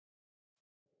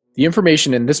The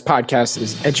information in this podcast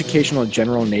is educational and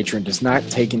general in nature and does not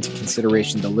take into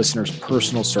consideration the listener's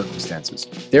personal circumstances.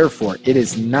 Therefore, it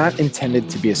is not intended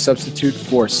to be a substitute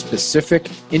for specific,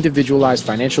 individualized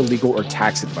financial, legal, or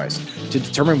tax advice. To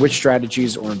determine which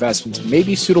strategies or investments may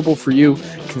be suitable for you,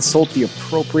 consult the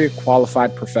appropriate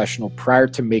qualified professional prior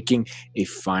to making a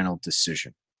final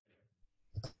decision.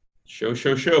 Show.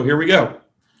 Here we go.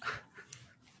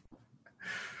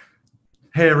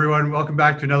 Hey everyone, welcome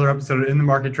back to another episode of In the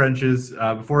Market Trenches.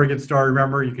 Before we get started,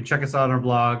 remember you can check us out on our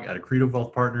blog at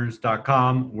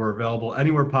accretivewealthpartners.com. We're available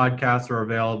anywhere podcasts are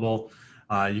available.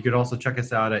 You could also check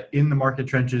us out at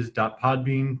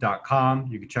inthemarkettrenches.podbean.com.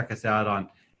 You can check us out on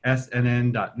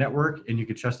snn.network, and you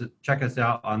can check us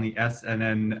out on the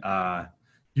SNN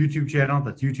YouTube channel.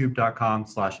 That's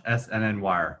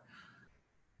youtube.com/SNNwire.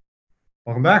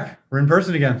 Welcome back. We're in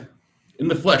person again. In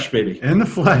the flesh, baby. In the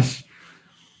flesh.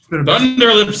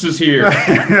 Thunderlips is here.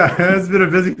 It's been a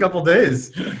busy couple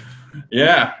days.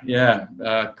 Yeah.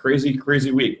 Crazy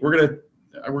week. We're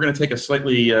gonna take a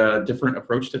slightly different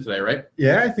approach to today, right?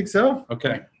 Yeah, I think so.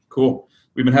 Okay, cool.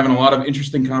 We've been having a lot of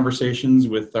interesting conversations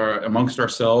with amongst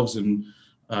ourselves and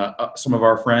some of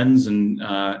our friends and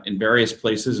in various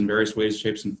places, in various ways,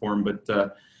 shapes, and form. But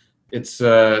it's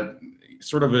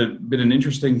sort of been an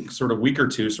interesting sort of week or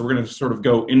two. So we're going to sort of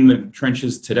go in the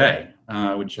trenches today,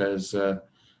 which has.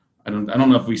 I don't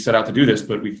know if we set out to do this,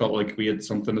 but we felt like we had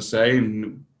something to say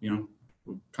and,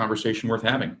 conversation worth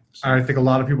having. So. I think a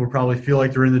lot of people probably feel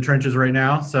like they're in the trenches right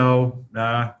now. So,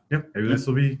 maybe this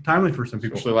will be timely for some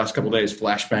people. Especially the last couple of days,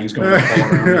 flashbangs going all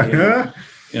around me,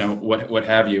 and, what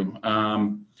have you.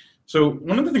 So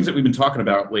one of the things that we've been talking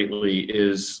about lately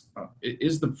is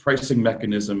the pricing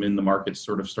mechanism in the market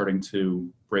sort of starting to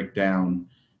break down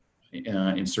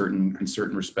in certain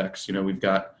respects. We've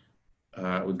got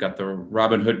the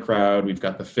Robinhood crowd, we've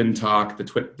got the FinTalk,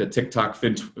 the TikTok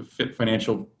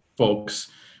financial folks,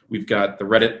 we've got the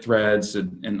Reddit threads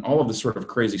and all of the sort of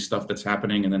crazy stuff that's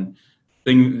happening, and then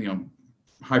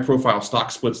high profile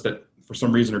stock splits that for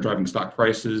some reason are driving stock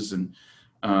prices, and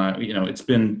it's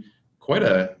been quite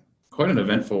an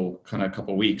eventful kind of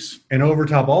couple weeks. And over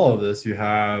top all of this,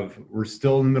 we're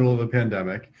still in the middle of a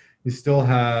pandemic. You still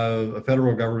have a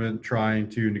federal government trying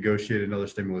to negotiate another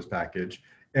stimulus package.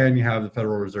 And you have the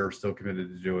Federal Reserve still committed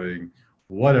to doing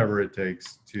whatever it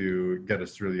takes to get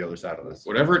us through the other side of this.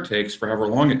 Whatever it takes, for however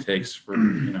long it takes, for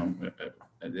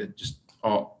it just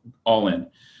all in.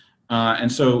 And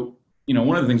so,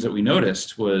 one of the things that we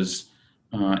noticed was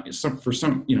a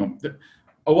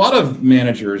lot of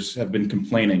managers have been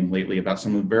complaining lately about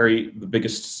some of the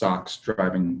biggest stocks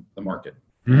driving the market,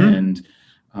 and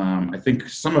I think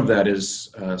some of that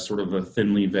is sort of a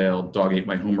thinly veiled "dog ate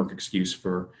my homework" excuse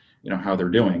for. How they're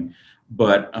doing.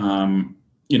 But,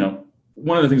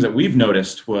 one of the things that we've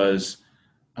noticed was,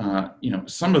 for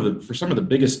some of the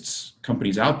biggest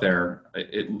companies out there,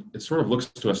 it sort of looks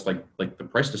to us like the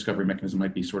price discovery mechanism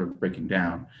might be sort of breaking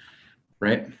down,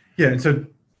 right? Yeah. And so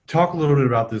talk a little bit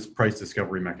about this price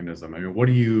discovery mechanism. I mean, what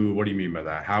do you mean by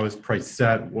that? How is price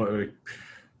set?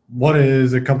 What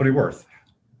is a company worth?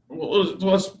 Well,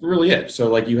 that's really it.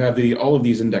 So you have all of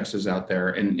these indexes out there,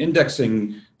 and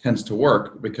indexing tends to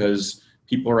work because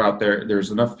people are out there.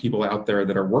 There's enough people out there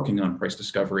that are working on price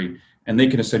discovery, and they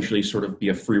can essentially sort of be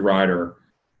a free rider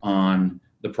on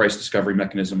the price discovery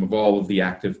mechanism of all of the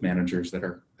active managers that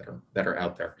are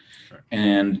out there. Right.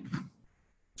 And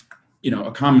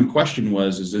a common question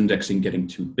was: is indexing getting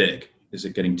too big? Is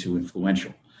it getting too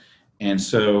influential? And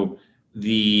so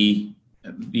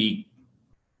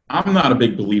I'm not a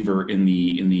big believer in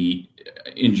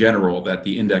general that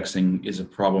the indexing is a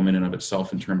problem in and of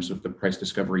itself in terms of the price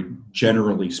discovery,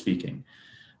 generally speaking.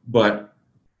 But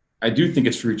I do think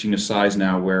it's reaching a size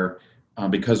now where,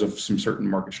 because of some certain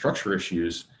market structure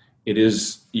issues, it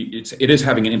is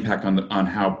having an impact on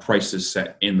how price is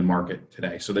set in the market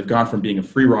today. So they've gone from being a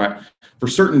free ride for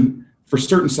certain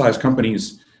size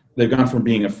companies. They've gone from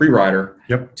being a free rider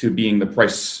to being the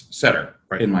price setter,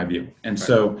 in my view. And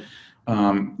so.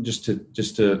 Just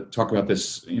to talk about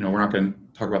this, we're not going to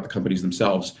talk about the companies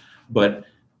themselves, but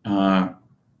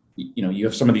you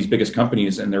have some of these biggest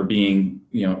companies, and they're being,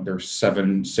 they're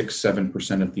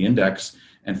 7% of the index,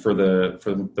 and for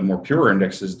the more pure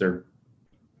indexes, they're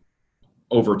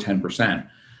over 10%,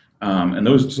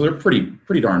 and so they're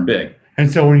pretty darn big. And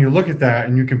so when you look at that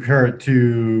and you compare it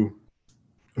to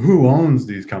who owns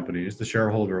these companies, the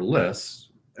shareholder lists.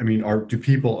 I mean, do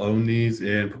people own these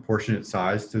in proportionate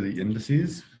size to the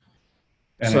indices?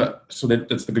 So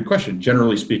that's the good question.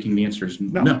 Generally speaking, the answer is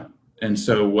no. And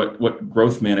so what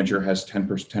growth manager has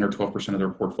 10 or 12% of their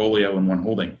portfolio in one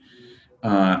holding?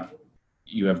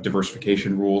 you have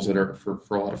diversification rules that are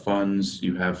for a lot of funds.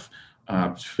 You have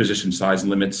position size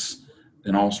limits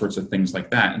and all sorts of things like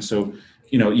that. And so,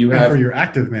 you have, for your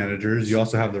active managers, you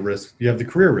also have the risk. You have the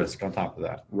career risk on top of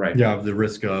that. Right. You have the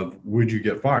risk of, would you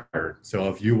get fired? So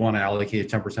if you want to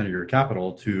allocate 10% of your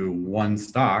capital to one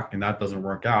stock and that doesn't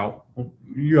work out, well,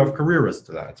 you have career risk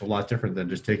to that. It's a lot different than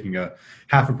just taking a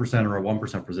 0.5% or a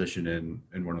 1% position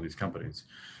in one of these companies.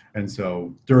 And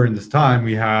so during this time,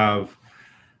 we have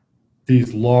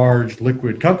these large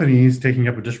liquid companies taking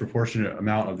up a disproportionate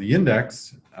amount of the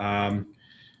index.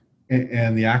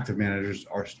 And the active managers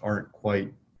aren't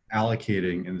quite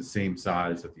allocating in the same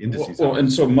size that the indices well, and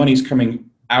so money's coming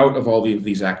out of all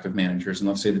these active managers, and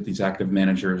let's say that these active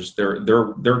managers they're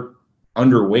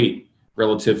underweight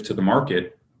relative to the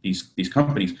market, these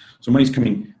companies. So money's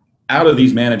coming out of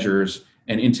these managers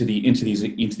and into these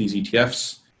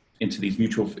ETFs, into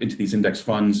these index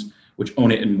funds, which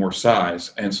own it in more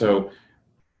size. And so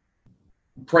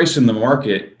price in the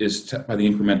market is set by the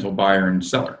incremental buyer and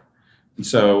seller. And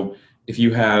so if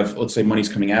you have, let's say, money's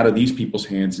coming out of these people's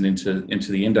hands and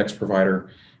into the index provider,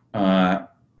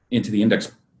 into the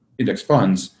index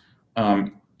funds,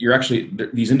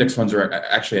 these index funds are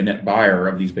actually a net buyer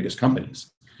of these biggest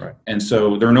companies. Right. And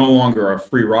so they're no longer a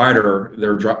free rider.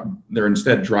 They're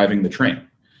instead driving the train.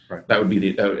 Right. That would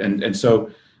be and so,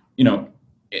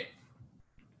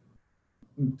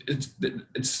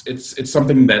 it's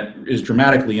something that is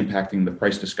dramatically impacting the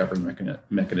price discovery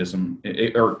mechanism.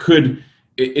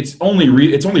 It's only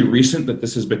recent that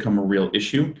this has become a real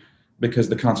issue, because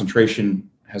the concentration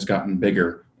has gotten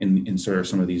bigger in sort of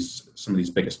some of these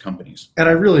biggest companies. And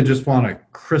I really just want to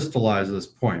crystallize this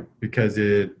point, because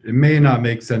it may not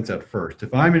make sense at first.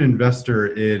 If I'm an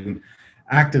investor in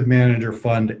active manager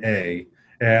fund A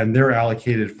and they're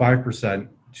allocated 5%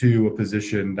 to a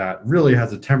position that really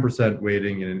has a 10%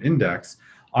 weighting in an index,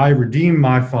 I redeem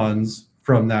my funds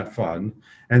from that fund,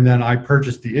 and then I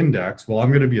purchase the index. Well, I'm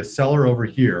going to be a seller over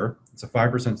here. It's a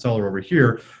 5% seller over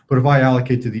here. But if I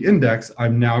allocate to the index,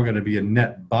 I'm now going to be a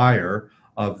net buyer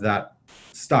of that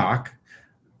stock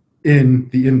in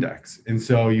the index. And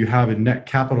so you have a net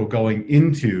capital going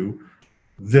into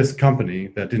this company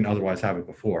that didn't otherwise have it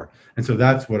before. And so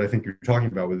that's what I think you're talking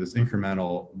about with this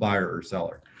incremental buyer or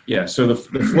seller. Yeah, so the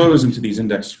flows into these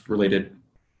index-related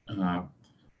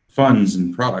funds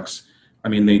and products, I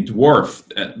mean, they dwarf.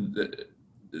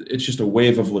 It's just a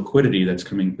wave of liquidity that's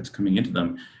coming into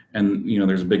them, and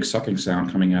there's a big sucking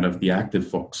sound coming out of the active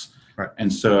folks. Right.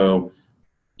 And so,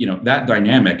 that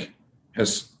dynamic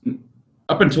has,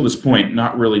 up until this point,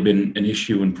 not really been an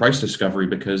issue in price discovery,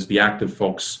 because the active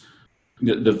folks,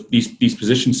 these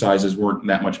position sizes weren't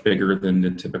that much bigger than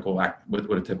the typical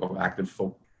what a typical active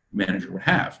folk manager would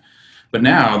have. But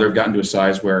now they've gotten to a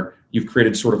size where you've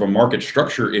created sort of a market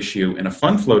structure issue and a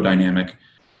fund flow dynamic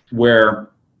where,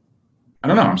 I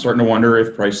don't know, I'm starting to wonder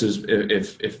if prices,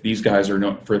 if these guys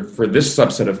are for this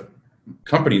subset of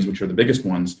companies, which are the biggest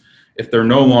ones, if they're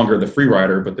no longer the free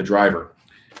rider but the driver.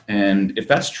 And if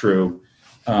that's true,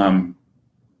 what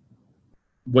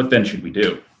then should we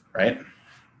do, right?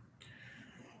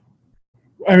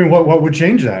 I mean, what would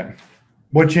change that?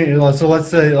 What change? So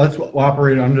let's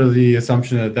operate under the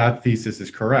assumption that thesis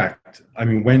is correct. I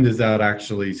mean, when does that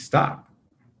actually stop?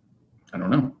 I don't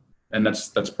know, and that's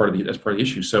part of the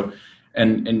issue. So,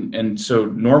 and so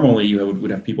normally you would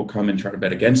have people come and try to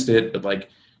bet against it, but like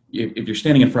if you're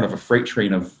standing in front of a freight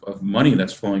train of money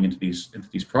that's flowing into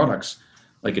these products,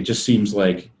 like it seems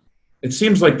like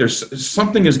there's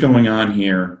something is going on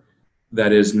here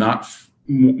that is not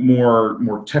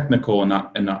more technical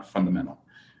and not fundamental.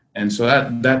 And so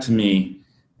that to me,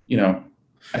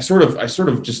 I sort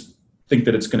of just think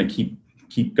that it's going to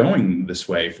keep going this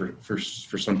way for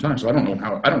some time. So I don't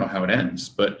know how it ends,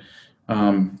 but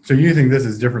so you think this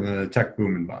is different than a tech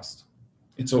boom and bust?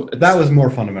 That was more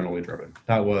fundamentally driven.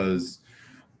 That was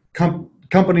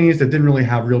companies that didn't really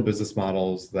have real business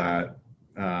models that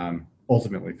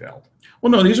ultimately failed. Well,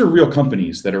 no, these are real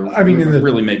companies that are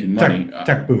really making money.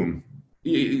 Tech boom.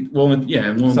 Well,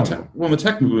 yeah. Well, in the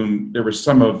tech boom, there was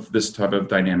some of this type of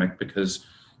dynamic, because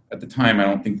at the time, I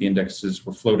don't think the indexes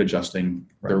were float adjusting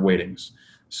their weightings.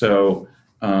 So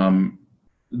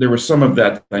there was some of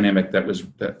that dynamic that was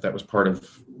part of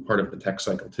the tech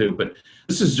cycle too. But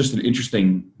this is just an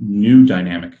interesting new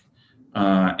dynamic,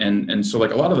 and so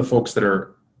like a lot of the folks that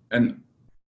are, and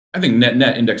I think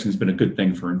net indexing has been a good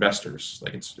thing for investors.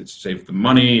 Like it's saved them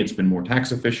money. It's been more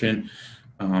tax efficient.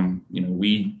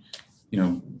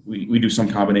 We do some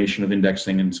combination of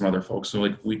indexing and some other folks. So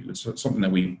like it's something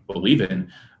that we believe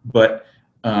in, but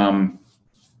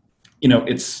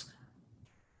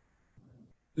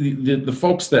the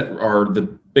folks that are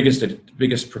the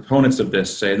biggest proponents of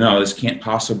this say, no, this can't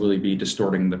possibly be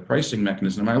distorting the pricing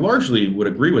mechanism. I largely would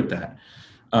agree with that,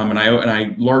 and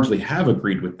I largely have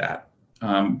agreed with that.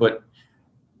 But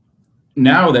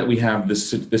now that we have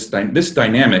this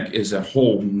dynamic is a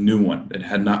whole new one that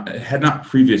had not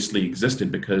previously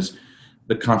existed, because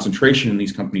the concentration in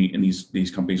these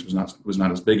companies was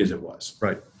not as big as it was.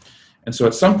 Right. And so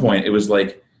at some point it was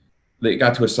like they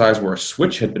got to a size where a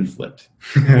switch had been flipped,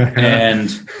 and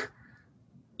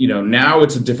now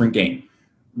it's a different game.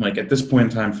 Like at this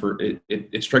point in time,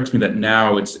 it strikes me that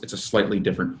now it's a slightly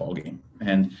different ballgame.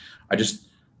 And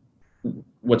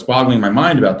what's boggling my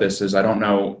mind about this is I don't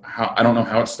know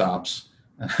how it stops,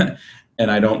 and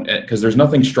because there's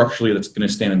nothing structurally that's going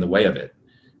to stand in the way of it.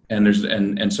 And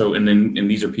then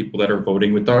these are people that are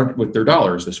voting with their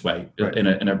dollars this way, right,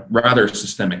 in a rather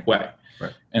systemic way.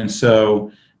 Right. And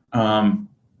so I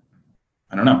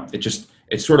don't know.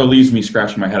 It sort of leaves me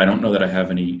scratching my head. I don't know that I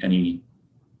have any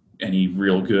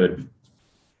real good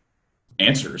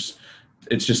answers.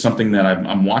 It's just something that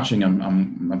I'm watching.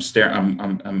 I'm staring.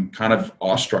 I'm kind of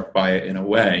awestruck by it in a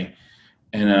way,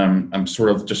 and I'm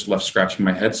sort of just left scratching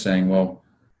my head, saying, well,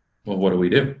 what do we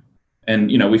do? And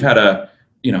we've had a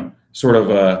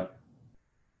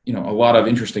lot of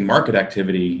interesting market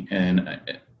activity, and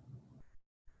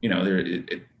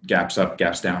it gaps up,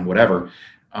 gaps down, whatever,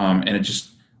 and it just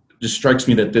strikes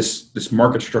me that this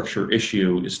market structure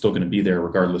issue is still going to be there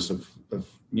regardless of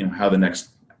how the next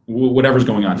whatever's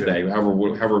going on today, however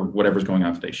whatever's going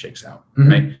on today shakes out,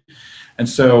 mm-hmm. Right? And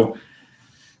so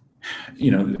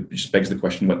it just begs the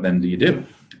question, what then do you do?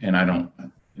 And I don't,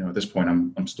 at this point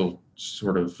I'm still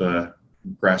sort of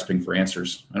grasping for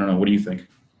answers. I don't know. What do you think?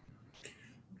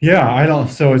 Yeah, I don't.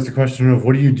 So it's the question of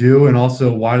what do you do, and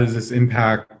also why does this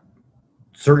impact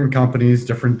certain companies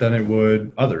different than it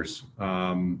would others?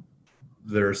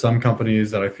 There are some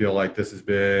companies that I feel like this has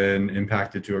been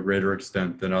impacted to a greater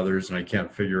extent than others, and I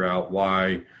can't figure out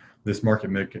why this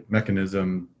market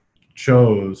mechanism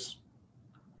chose,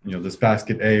 this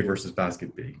basket A versus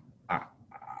basket B. I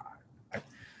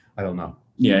don't know.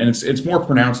 Yeah, and it's more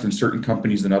pronounced in certain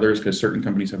companies than others, because certain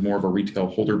companies have more of a retail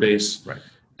holder base, right,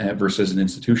 versus an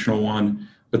institutional one.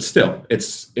 But still,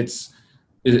 does it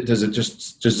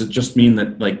just mean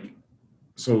that, like,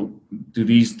 so do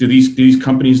these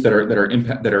companies that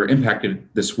are impacted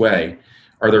this way,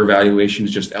 are their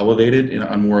valuations just elevated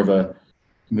on more of a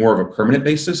permanent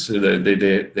basis? Like,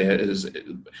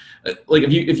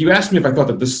 if you asked me if I thought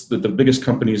that the biggest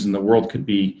companies in the world could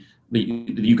be, that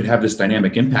you could have this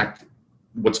dynamic impact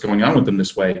what's going on with them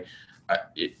this way,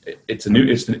 it's a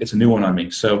new one on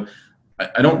me. So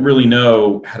I don't really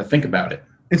know how to think about it.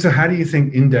 And so how do you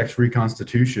think index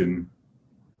reconstitution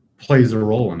plays a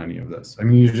role in any of this? I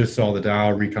mean, you just saw the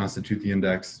Dow reconstitute the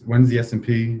index. When's the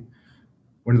S&P?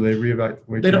 When do they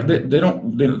reevaluate? They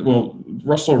don't. Well,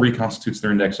 Russell reconstitutes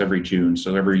their index every June.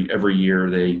 So every year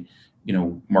they,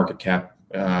 market cap.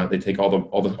 They take all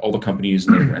the companies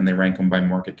and they rank them by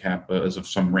market cap as of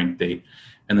some rank date,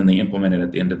 and then they implement it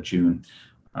at the end of June,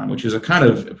 which is a kind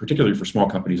of, particularly for small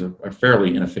companies, a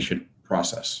fairly inefficient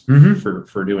process, mm-hmm.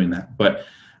 for doing that. But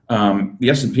the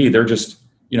S&P, they're just,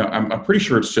 I'm pretty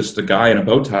sure it's just a guy in a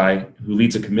bow tie who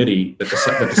leads a committee that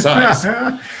decides.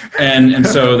 and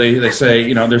so they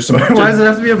say, there's some. Why does it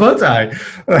have to be a bow tie?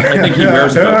 I think he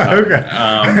wears a bow tie. Okay.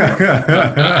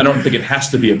 I don't think it has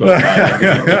to be a bow tie. I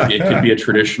think it could be a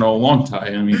traditional long tie.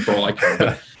 I mean, for all I care.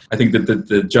 But I think that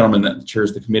the gentleman that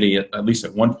chairs the committee, at least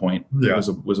at one point, was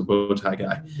a bow tie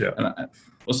guy. Yeah. And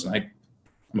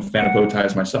I'm a fan of bow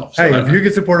ties myself. So hey, if you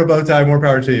can support a bow tie, more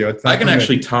power to you. I can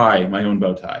actually tie my own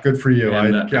bow tie. Good for you.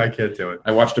 And, I can't do it.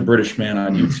 I watched a British man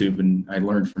on YouTube, and I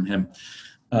learned from him.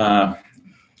 And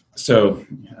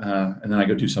then I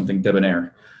go do something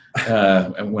debonair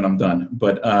when I'm done.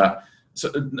 But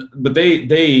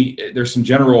there's some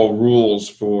general rules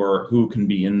for who can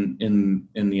be in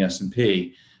the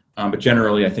S&P. But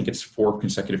generally, I think it's four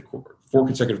consecutive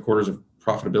quarters of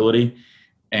profitability,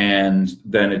 and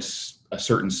then it's a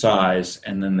certain size,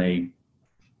 and then they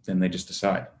just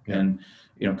decide. Yeah. And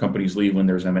companies leave when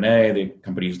there's M&A.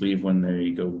 Companies leave when they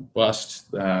go bust,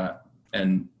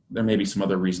 and there may be some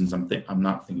other reasons I'm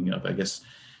not thinking of. I guess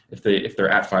if they're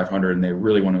at 500 and they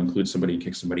really want to include somebody,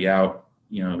 kick somebody out,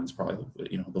 it's probably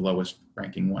the lowest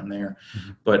ranking one there.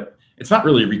 Mm-hmm. But it's not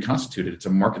really reconstituted. It's a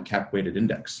market cap weighted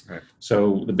index. Right.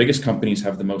 So the biggest companies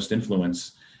have the most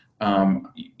influence.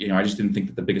 I just didn't think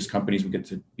that the biggest companies would get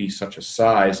to be such a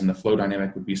size, and the flow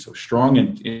dynamic would be so strong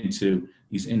into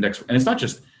these index. And it's not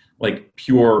just like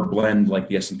pure blend like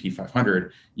the S&P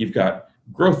 500. You've got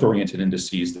growth-oriented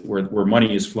indices where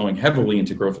money is flowing heavily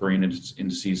into growth-oriented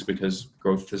indices because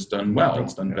growth has done well.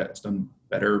 It's done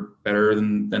better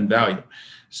than value.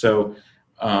 So,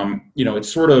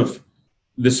 it's sort of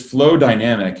this flow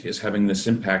dynamic is having this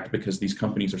impact because these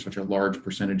companies are such a large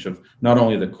percentage of not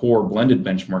only the core blended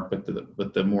benchmark,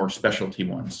 but the more specialty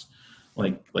ones,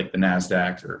 like the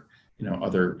NASDAQ or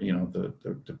other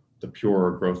the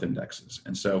pure growth indexes.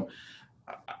 And so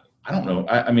I don't know.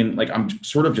 I mean, like, I'm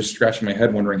sort of just scratching my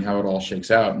head wondering how it all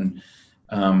shakes out, and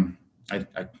I'm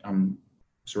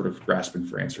sort of grasping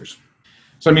for answers.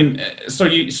 So I mean, so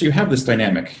you have this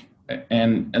dynamic,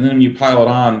 and then you pile it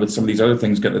on with some of these other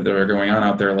things that are going on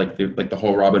out there, like the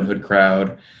whole Robinhood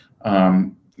crowd.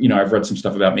 I've read some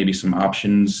stuff about maybe some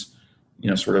options,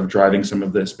 sort of driving some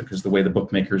of this because the way the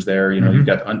bookmakers there,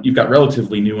 you've got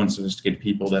relatively new unsophisticated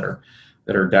people that are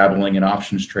dabbling in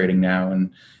options trading now, and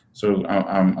so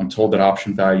I'm told that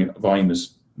option volume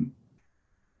is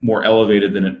more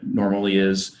elevated than it normally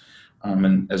is,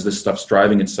 and as this stuff's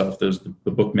driving itself, the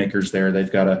bookmakers there,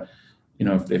 they've got to,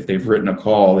 if they've written a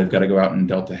call, they've got to go out and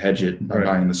delta hedge it by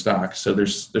buying the stock. So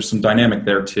there's some dynamic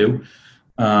there too,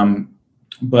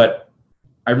 but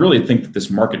I really think that this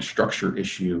market structure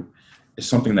issue is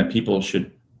something that people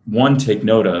should, one, take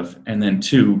note of, and then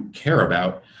two, care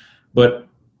about. But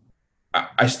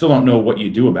I still don't know what you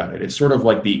do about it. It's sort of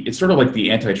like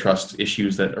the antitrust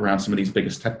issues that around some of these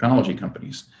biggest technology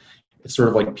companies. It's sort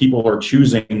of like people are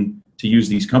choosing to use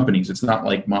these companies. It's not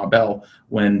like Ma Bell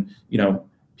when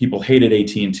people hated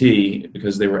AT&T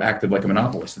because they were acted like a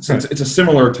monopolist. It's a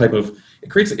similar type of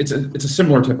it's a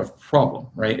similar type of problem,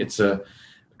 right?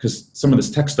 Because some of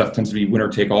this tech stuff tends to be winner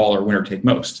take all or winner take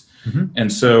most, and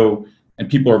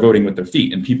people are voting with their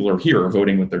feet, and people are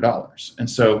voting with their dollars, and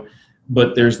so.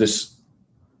 But there's this.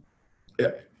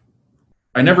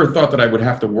 I never thought that I would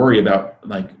have to worry about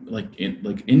like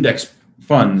index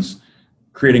funds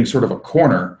creating sort of a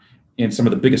corner in some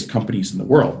of the biggest companies in the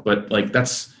world. But like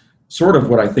that's sort of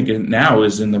what I think now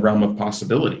is in the realm of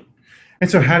possibility. And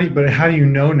so how do you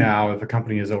know now if a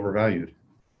company is overvalued?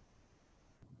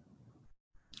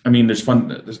 I mean, so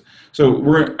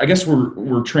we're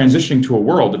transitioning to a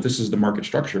world, if this is the market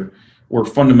structure, where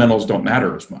fundamentals don't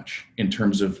matter as much in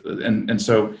terms of, and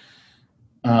so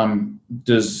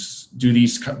do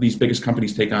these biggest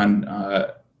companies take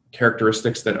on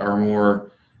characteristics that are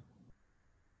more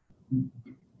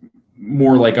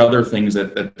like other things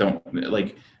that don't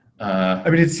like? I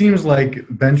mean, it seems like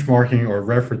benchmarking or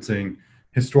referencing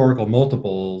historical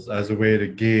multiples as a way to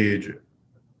gauge a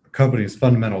company's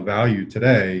fundamental value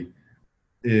today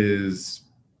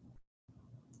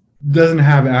doesn't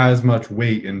have as much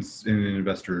weight in an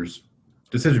investor's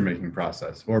decision-making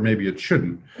process, or maybe it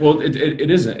shouldn't. Well, it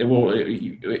isn't.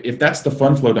 If that's the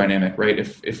fund flow dynamic, right?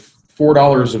 If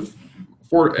 $4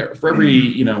 for every,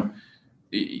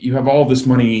 you have all this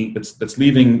money that's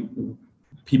leaving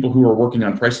people who are working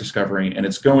on price discovery, and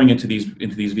it's going into these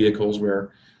vehicles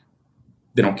where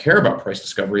they don't care about price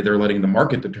discovery. They're letting the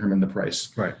market determine the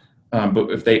price. Right.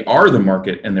 But if they are the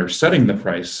market and they're setting the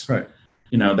price, right.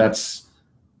 That's.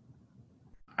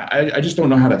 I just don't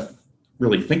know how to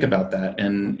really think about that,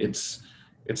 and it's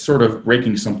sort of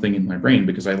breaking something in my brain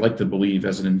because I like to believe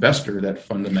as an investor that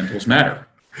fundamentals matter.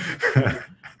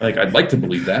 Like I'd like to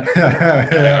believe that.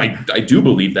 I do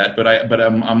believe that, but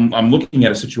I'm looking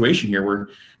at a situation here where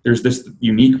there's this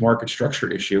unique market structure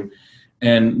issue,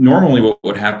 and normally what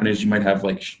would happen is you might have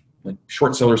like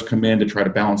short sellers come in to try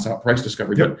to balance out price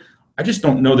discovery, yep. But I just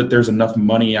don't know that there's enough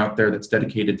money out there that's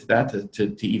dedicated to that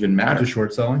to even matter. To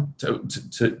short selling?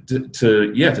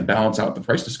 To balance out the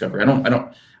price discovery. I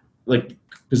don't like,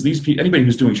 because anybody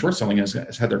who's doing short selling has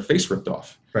had their face ripped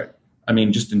off. Right. I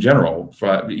mean, just in general,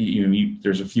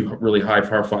 there's a few really high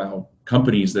profile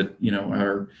companies that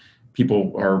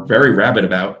people are very rabid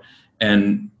about,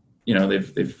 and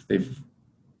they've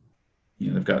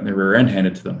gotten their rear end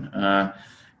handed to them,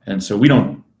 and so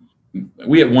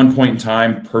we at one point in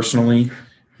time personally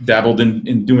dabbled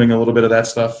in doing a little bit of that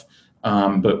stuff,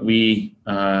 but we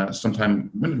sometime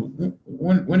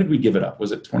when did we give it up?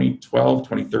 Was it 2012,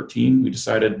 2013? We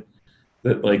decided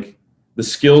that like the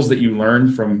skills that you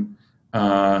learn from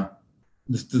the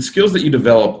skills that you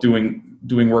develop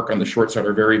doing work on the short side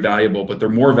are very valuable, but they're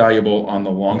more valuable on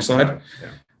the long side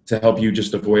to help you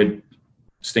just avoid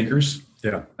stinkers.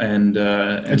 Yeah. And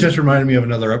it just reminded me of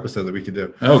another episode that we could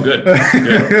do. Oh, good.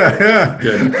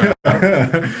 Good.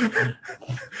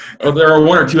 There are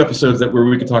one or two episodes where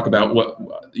we could talk about what,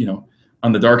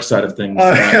 on the dark side of things,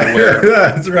 where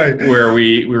that's right, where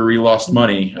we lost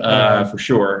money, for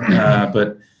sure.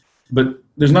 But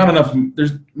there's not enough.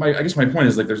 I guess my point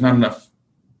is like there's not enough.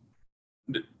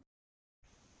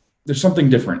 there's something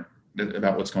different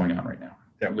about what's going on right now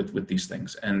with these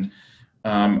things, and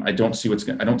I don't see what's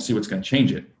going to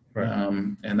change it. Right.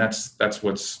 And that's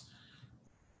what's.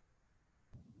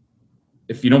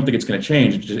 If you don't think it's going to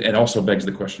change, it also begs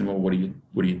the question: well, what do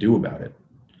you do about it?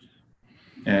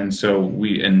 And so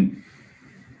we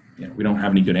don't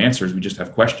have any good answers. We just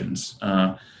have questions.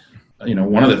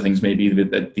 One of the things may be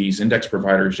that these index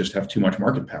providers just have too much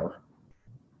market power,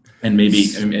 and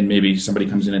maybe somebody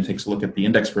comes in and takes a look at the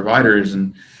index providers,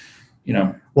 and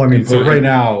Well, I mean, so right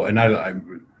now, and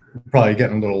I'm probably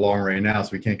getting a little long right now, so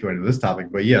we can't go into this topic.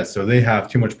 But yeah, so they have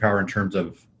too much power in terms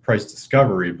of price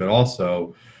discovery, but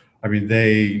also, I mean,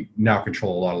 they now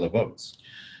control a lot of the votes.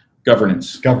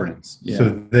 Governance. Yeah.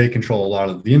 So they control a lot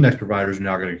of the index providers are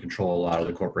now going to control a lot of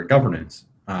the corporate governance.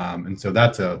 And so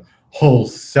that's a whole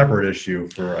separate issue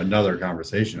for another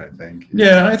conversation, I think.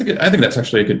 Yeah, I think that's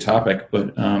actually a good topic,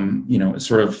 but it's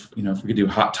sort of, if we could do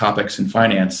hot topics in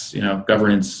finance,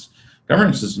 governance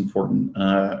is important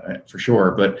for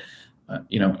sure, but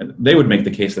they would make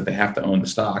the case that they have to own the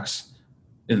stocks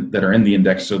that are in the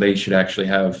index, so they should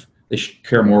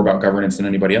care more about governance than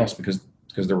anybody else because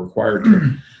they're required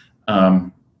to. I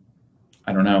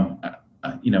don't know.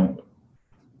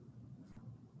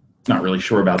 Not really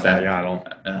sure about that. Yeah, I don't.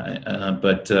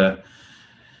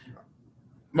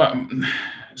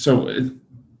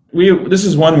 This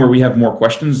is one where we have more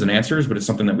questions than answers, but it's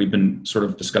something that we've been sort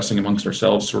of discussing amongst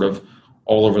ourselves sort of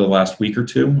all over the last week or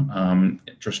two,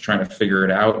 just trying to figure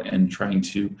it out and trying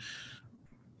to,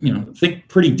 think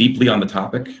pretty deeply on the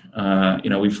topic.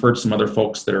 We've heard some other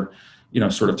folks that are,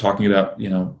 sort of talking about,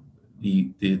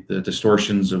 the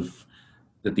distortions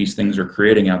that these things are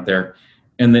creating out there.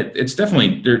 And that it's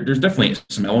definitely, there's definitely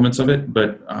some elements of it,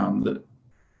 but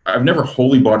I've never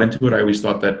wholly bought into it. I always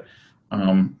thought that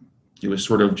it was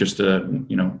sort of just a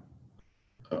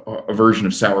version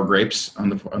of sour grapes on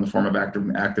the form of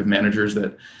active managers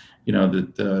that,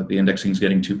 that the indexing is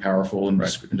getting too powerful and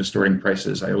distorting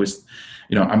prices. I always,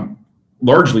 I'm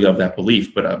largely of that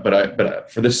belief,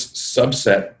 but for this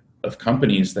subset of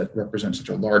companies that represent such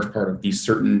a large part of these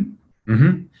certain,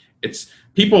 it's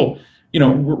people.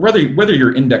 Whether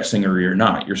you're indexing or you're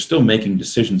not, you're still making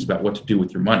decisions about what to do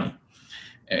with your money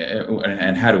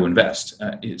and how to invest.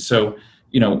 So,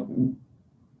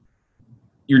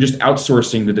 you're just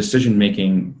outsourcing the decision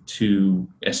making to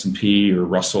S&P or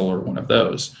Russell or one of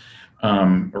those,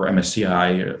 or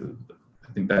MSCI.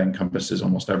 I think that encompasses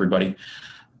almost everybody,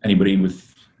 anybody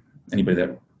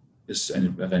that is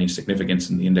of any significance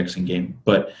in the indexing game.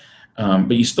 But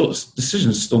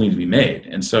decisions still need to be made,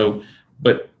 and so,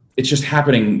 but it's just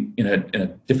happening in a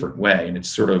different way, and it's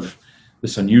sort of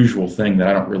this unusual thing that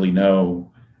I don't really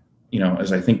know,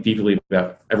 as I think deeply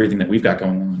about everything that we've got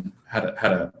going on, how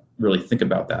to really think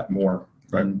about that more.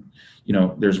 Right. And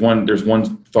there's one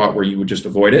thought where you would just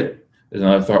avoid it. There's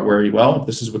another thought where if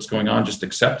this is what's going on, just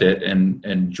accept it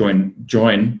and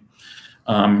join.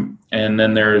 And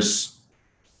then there's,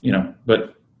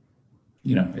 but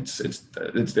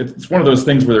it's one of those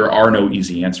things where there are no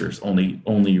easy answers,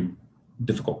 only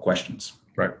difficult questions.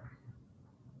 Right. I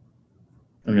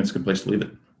think that's a good place to leave it.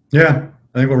 Yeah,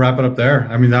 I think we'll wrap it up there.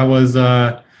 I mean, that was,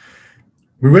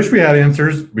 we wish we had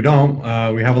answers. We don't.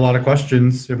 We have a lot of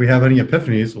questions. If we have any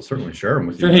epiphanies, we'll certainly share them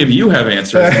with you. If any of you have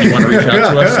answers and you want to reach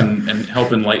out to us and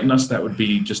help enlighten us, that would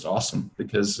be just awesome,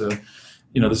 because,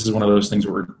 this is one of those things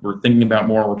where we're thinking about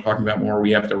more, we're talking about more. We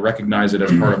have to recognize it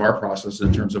as part of our process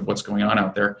in terms of what's going on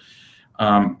out there.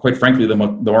 Quite frankly, the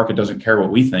market doesn't care what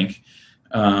we think.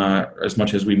 As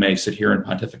much as we may sit here and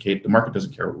pontificate, the market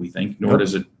doesn't care what we think, nor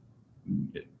is it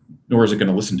going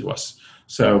to listen to us.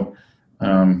 So,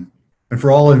 and for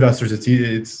all investors,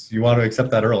 it's you want to accept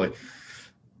that early.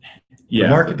 Yeah,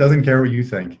 the market doesn't care what you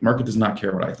think. Market does not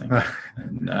care what I think.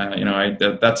 And,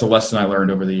 that's a lesson I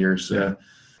learned over the years.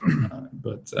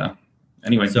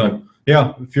 Anyway, so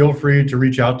yeah, feel free to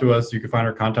reach out to us. You can find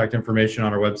our contact information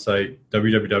on our website,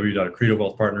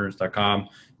 www.accretowealthpartners.com.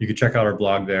 You can check out our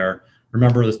blog there.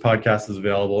 Remember, this podcast is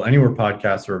available anywhere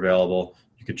podcasts are available.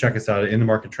 You can check us out at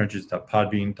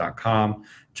inthemarkettrenches.podbean.com.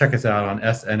 Check us out on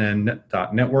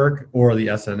snn.network or the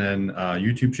SNN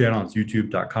YouTube channel. It's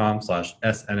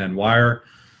youtube.com/SNNwire.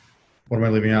 What am I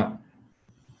leaving out?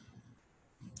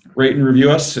 Rate and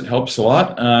review us. It helps a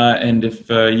lot. And if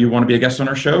you want to be a guest on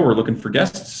our show, we're looking for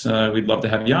guests. We'd love to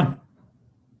have you on.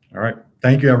 All right.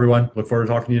 Thank you, everyone. Look forward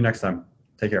to talking to you next time.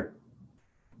 Take care.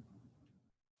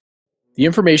 The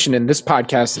information in this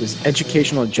podcast is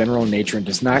educational and general in nature and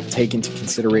does not take into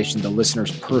consideration the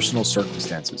listener's personal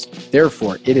circumstances.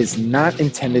 Therefore, it is not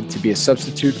intended to be a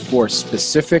substitute for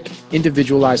specific,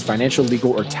 individualized financial,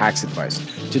 legal, or tax advice.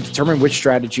 To determine which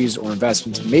strategies or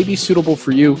investments may be suitable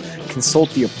for you, consult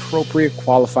the appropriate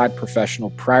qualified professional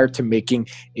prior to making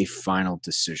a final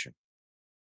decision.